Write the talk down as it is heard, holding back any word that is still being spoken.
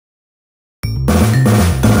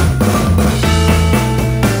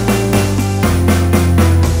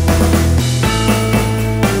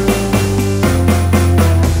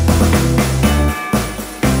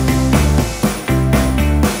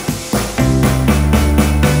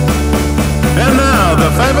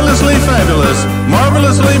fabulously fabulous,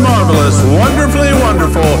 marvelously marvelous, wonderfully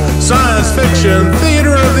wonderful, science fiction,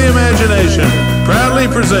 theater of the imagination, proudly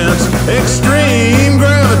presents Extreme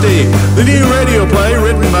Gravity, the new radio play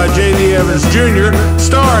written by J.D. Evans Jr.,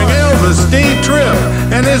 starring Elvis D. Tripp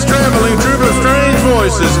and his traveling troupe of strange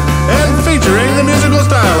voices, and featuring the musical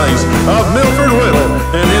stylings of Milford Whittle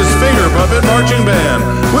and his finger puppet marching band,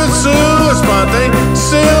 with sua sponte,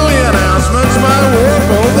 silly announcements by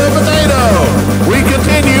Warple the Potato. We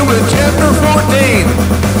continue with Chapter 14,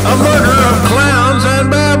 A Murder of Clowns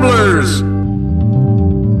and Babblers.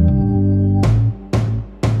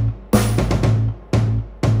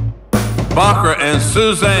 Bacra and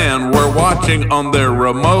Suzanne were watching on their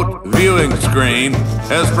remote viewing screen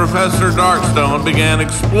as Professor Darkstone began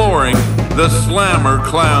exploring the Slammer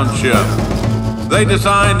clown ship. They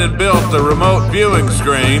designed and built the remote viewing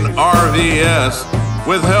screen, RVS,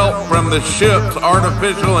 with help from the ship's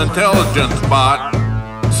artificial intelligence bot,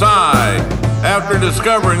 Psi, after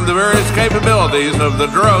discovering the various capabilities of the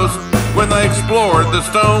Drost when they explored the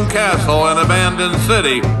stone castle and abandoned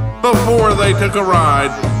city before they took a ride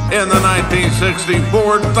in the 1960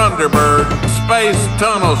 Ford Thunderbird space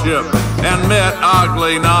tunnel ship and met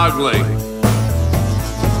Ogly Noggly.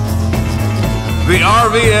 The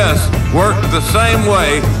RVS worked the same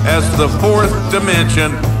way as the fourth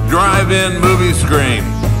dimension drive-in movie screen,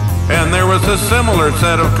 and there was a similar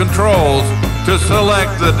set of controls to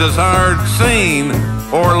select the desired scene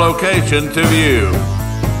or location to view.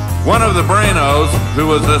 One of the Brainos, who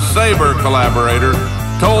was a Saber collaborator,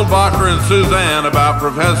 told Bacra and Suzanne about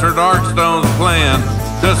Professor Darkstone's plan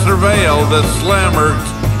to surveil the Slammer's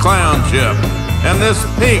clown ship, and this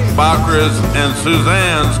piqued Bacra's and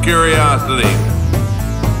Suzanne's curiosity.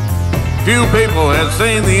 Few people had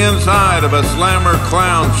seen the inside of a Slammer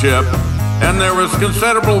clown ship, and there was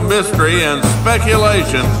considerable mystery and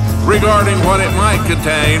speculation regarding what it might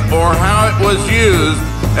contain or how it was used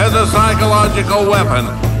as a psychological weapon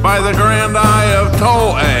by the Grand Eye of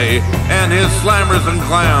Toll-A and his Slammers and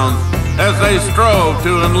Clowns as they strove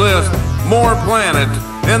to enlist more planets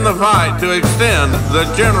in the fight to extend the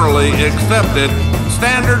generally accepted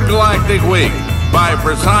Standard Galactic Week by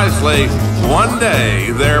precisely 1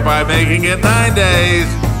 day, thereby making it 9 days,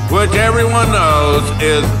 which everyone knows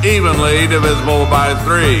is evenly divisible by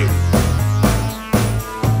 3.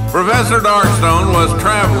 Professor Darkstone was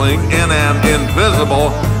traveling in an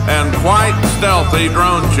invisible and quite stealthy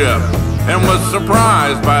drone ship, and was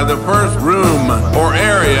surprised by the first room or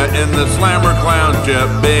area in the Slammer clown ship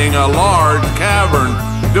being a large cavern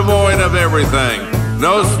devoid of everything.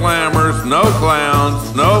 No slammers, no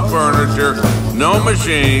clowns, no furniture, no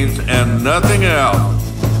machines, and nothing else.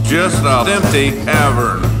 Just an empty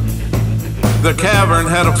cavern. The cavern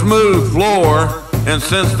had a smooth floor, and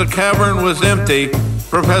since the cavern was empty,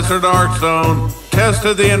 Professor Darkstone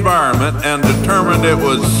tested the environment and determined it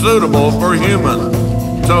was suitable for humans.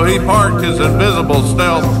 So he parked his invisible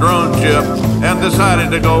stealth drone ship and decided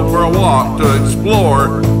to go for a walk to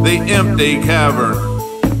explore the empty cavern.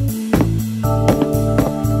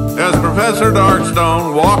 As Professor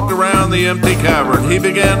Darkstone walked around the empty cavern, he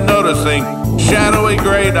began noticing shadowy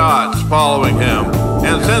gray dots following him.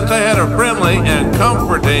 And since they had a friendly and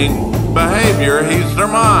comforting behavior, he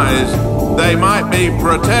surmised they might be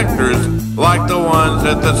protectors like the ones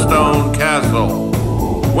at the stone castle.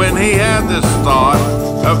 When he had this thought,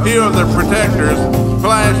 a few of the protectors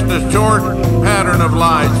flashed a short pattern of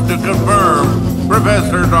lights to confirm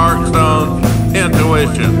Professor Darkstone's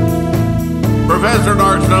intuition. Professor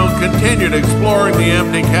Darkstone continued exploring the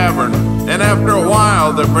empty cavern, and after a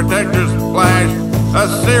while the protectors flashed a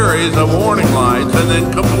series of warning lights and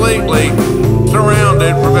then completely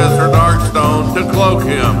surrounded Professor Darkstone to cloak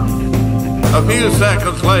him. A few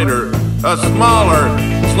seconds later, a smaller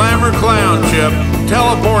Slammer clown ship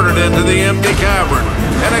teleported into the empty cavern,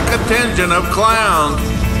 and a contingent of clowns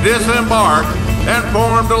disembarked and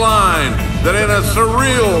formed a line that in a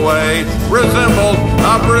surreal way resembled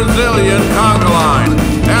a Brazilian conga line,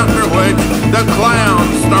 after which the clowns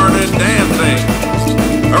started dancing.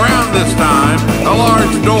 Around this time, a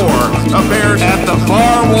large door appeared at the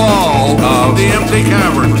far wall of the empty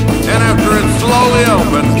cavern, and after it slowly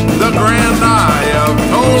opened, the Grand Eye of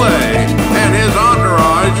Toll-A and his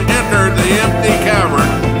entourage entered the empty cavern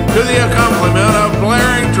to the accompaniment of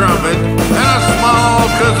blaring trumpets and a small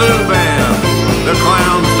kazoo band. The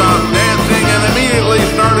clowns stopped dancing and immediately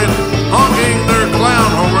started honking their clown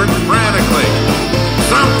horns frantically.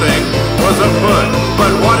 Something was afoot,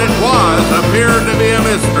 but what it was appeared to be a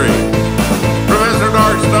mystery. Professor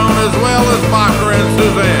Darkstone, as well as Bacra and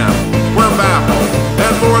Suzanne, were baffled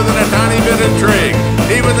and more than a tiny bit intrigued,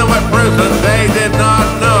 even though at present they did not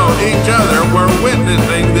know each other were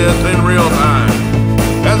witnessing this in real time.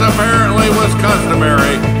 As apparently was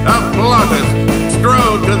customary, a flautist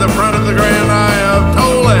strode to the front of the Grand Eye of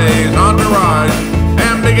Tolle's entourage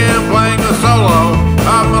and began playing a solo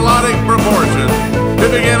of melodic proportions to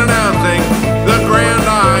begin announcing the Grand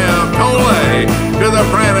Eye of Tolle to the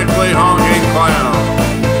frantically honking clown.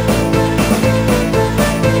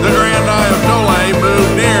 The Grand Eye of Tolle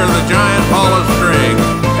moved near the giant ball of string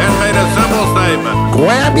and made a simple statement.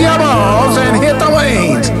 Grab your balls and hit the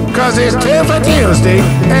lanes, cause it's Two for Tuesday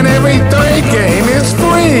and every third game is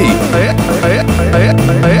free.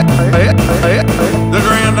 The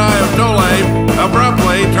Grand Eye of Tolle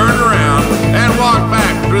abruptly turned around and walked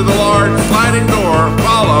back through the large sliding door,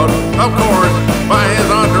 followed, of course, by his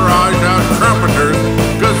entourage of trumpeters,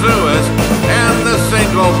 kazooists, and the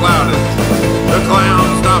single flautist. The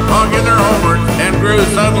clowns stopped honking their horns and grew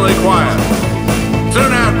suddenly quiet. Soon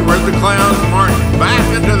afterward, the clowns marched back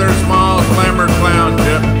into their small, slammered clown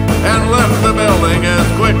ship and left the building as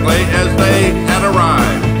quickly as they had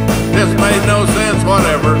arrived. This made no sense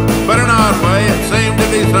whatever, but in an odd way, it seemed to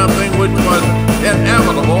be something which was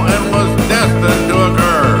inevitable and was destined to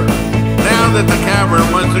occur. Now that the cavern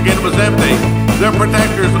once again was empty, the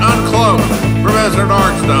protectors uncloaked Professor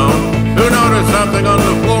Darkstone, who noticed something on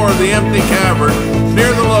the floor of the empty cavern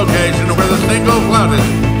near the location where the single flautist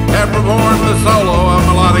had performed the solo of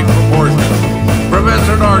melodic proportions.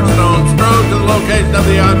 Professor Darkstone strode to the location of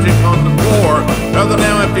the object on the floor of the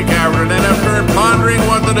now empty cavern and after pondering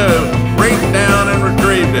what to do, reached down and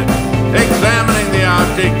retrieved it. Examining the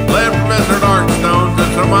object led Professor Darkstone to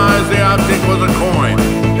surmise the object was a coin,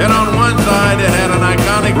 and on one side it had an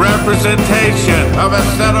iconic representation of a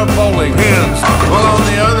set of bowling pins, while on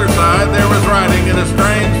the other side there was writing in a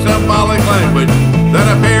strange symbolic language that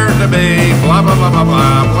appeared to be blah blah blah blah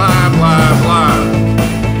blah blah blah blah.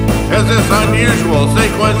 As this unusual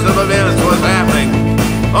sequence of events was happening,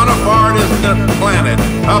 on a far distant planet,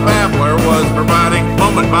 a babbler was providing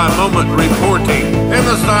moment-by-moment reporting in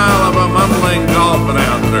the style of a mumbling golf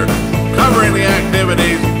announcer, covering the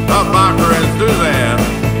activities of Bacher and Suzanne,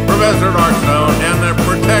 Professor Darkstone, and their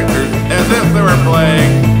protectors as if they were playing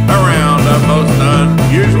a round of most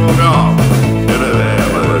unusual golf.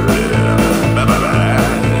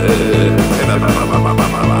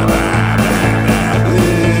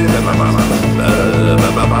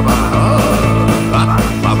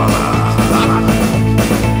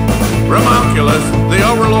 Ramonculus, the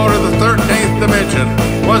overlord of the 13th dimension,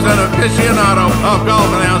 was an aficionado of golf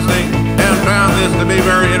announcing and found this to be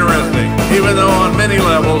very interesting, even though on many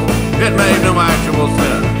levels it made no actual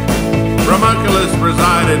sense. Ramonculus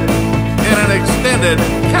resided in an extended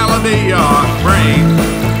Calabi yacht brain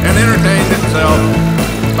and entertained itself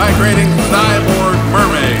by creating cyborg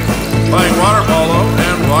mermaids, playing water polo,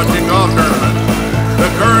 and watching golf tournaments.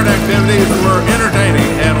 The current activities were entertaining,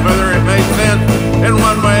 and whether it made sense in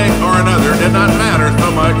one way or another did not matter so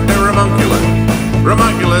much to Ramonculus.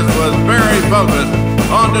 Ramonculus was very focused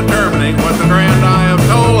on determining what the Grand Eye of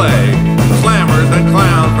Tolle, slammers, and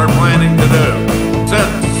clowns are planning to do, since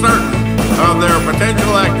certain of their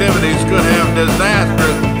potential activities could have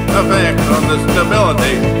disastrous effects on the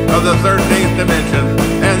stability of the 13th dimension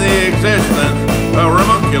and the existence of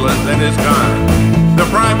Ramonculus and his kind. The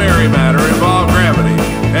primary matter involved gravity,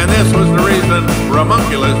 and this was the reason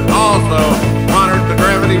Ramonculus also monitored the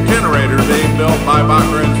gravity generator being built by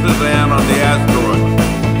Bacher and Suzanne on the asteroid.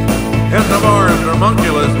 Insofar as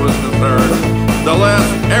Ramonculus was concerned, the less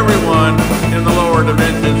everyone in the lower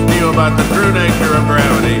dimensions knew about the true nature of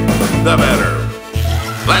gravity, the better.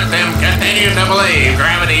 Let them continue to believe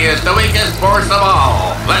gravity is the weakest force of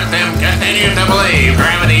all. Let them continue to believe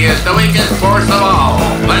gravity is the weakest force of all.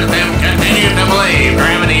 Let them continue to believe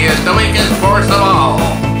gravity is the weakest force of all.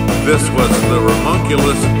 This was the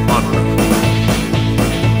Ramonculus mantra.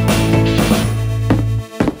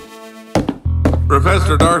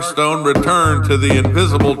 Professor Darkstone returned to the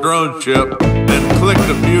invisible drone ship and clicked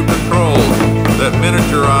a few controls that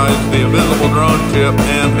miniaturized the invisible drone ship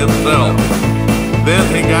and himself. Then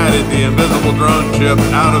he guided the invisible drone ship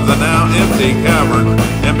out of the now empty cavern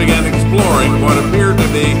and began exploring what appeared to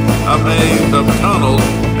be a maze of tunnels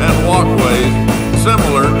and walkways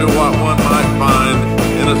similar to what one might find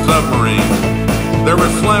in a submarine. There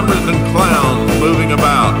were slammers and clowns moving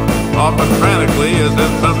about, often frantically as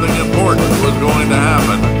if something important was going to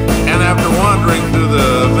happen. And after wandering through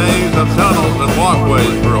the maze of tunnels and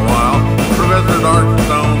walkways for a while, Professor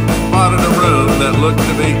Darkstone spotted a room that looked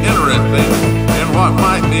to be interesting in what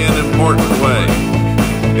might be an important way.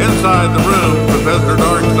 Inside the room, Professor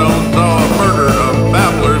Darkstone saw a murder of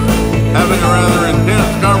Babblers having a rather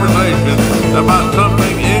intense conversation about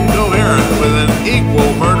something incoherent with an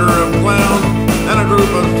equal murder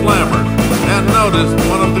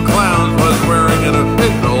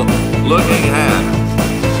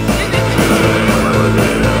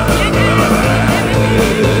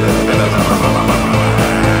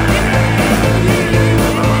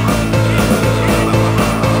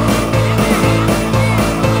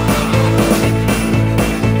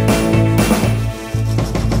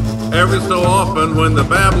Often, when the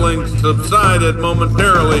babbling subsided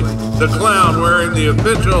momentarily, the clown wearing the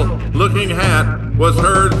official-looking hat was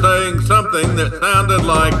heard saying something that sounded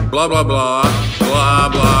like blah blah blah,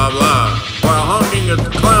 blah blah blah, while honking its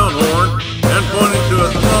clown horn and pointing to a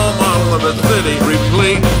small model of a city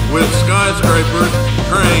replete with skyscrapers,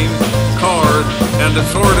 trains, cars, and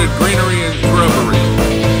assorted greenery and shrubbery.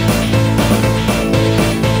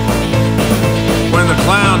 When the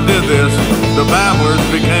clown did this, the babblers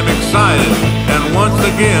became excited and once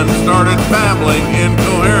again started babbling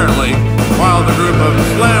incoherently, while the group of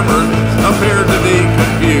slammers appeared to be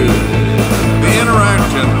confused. The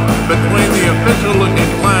interaction between the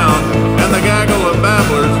official-looking clown and the gaggle of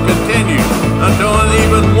babblers continued until an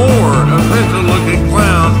even more official-looking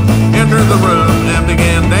clown entered the room and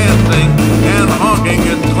began dancing and honking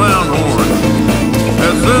its clown horn.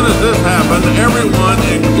 As soon as this happened, everyone,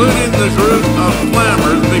 including the group of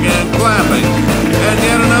slammers, began clapping, and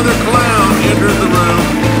yet another clown entered the room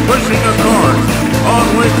pushing a cart on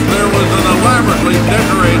which there was an elaborately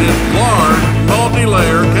decorated, large,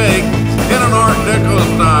 multi-layer cake in an Art Deco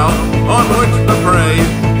style on which the phrase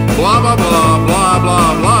blah blah blah blah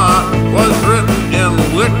blah blah was written in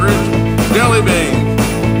licorice jelly beans.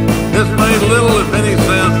 This made little if any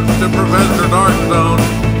sense to Professor Darkstone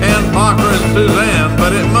and Parker and Suzanne,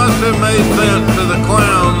 but it must have made sense to the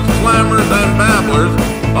clowns, slammers, and babblers,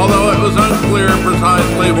 although it was unclear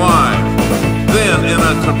precisely why. Then, in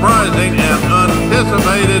a surprising and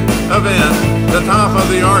unanticipated event, the top of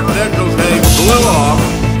the Art Deco cake blew off,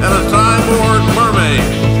 and a cyborg mermaid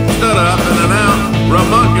stood up and announced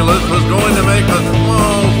Ramunculus was going to make a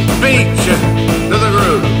small speech to the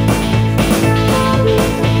group.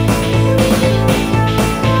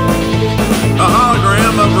 A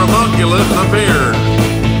hologram of Ramunculus appeared.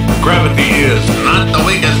 Gravity is not the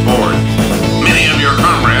weakest force. Many of your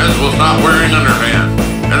comrades will stop wearing underpants,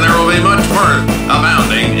 and there will be much mirth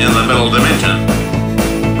abounding in the middle dimension.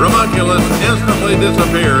 Ramunculus instantly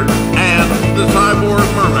disappeared, and the cyborg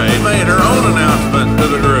mermaid made her own announcement to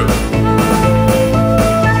the group.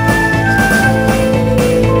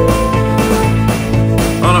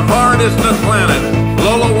 On a far distant planet,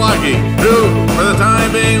 Lolawagi, who, for the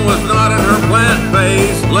time being, was not in her plant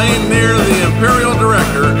phase, lay near the Imperial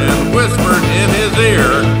Director and whispered in his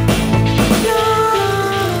ear,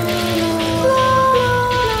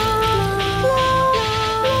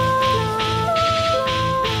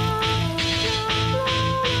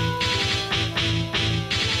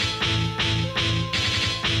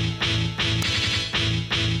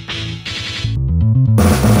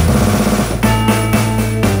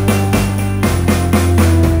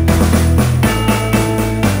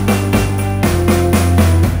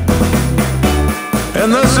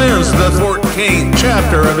 and thus ends the 14th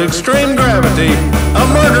chapter of Extreme Gravity, a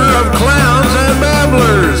murder of clowns and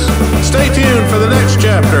babblers. Stay tuned for the next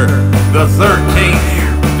chapter, the 13th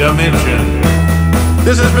Dimension.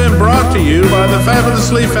 This has been brought to you by the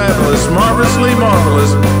fabulously fabulous, marvelously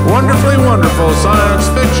marvelous, wonderfully wonderful science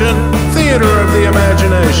fiction theater of the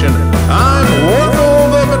imagination. I'm Warple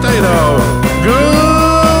the Potato. Good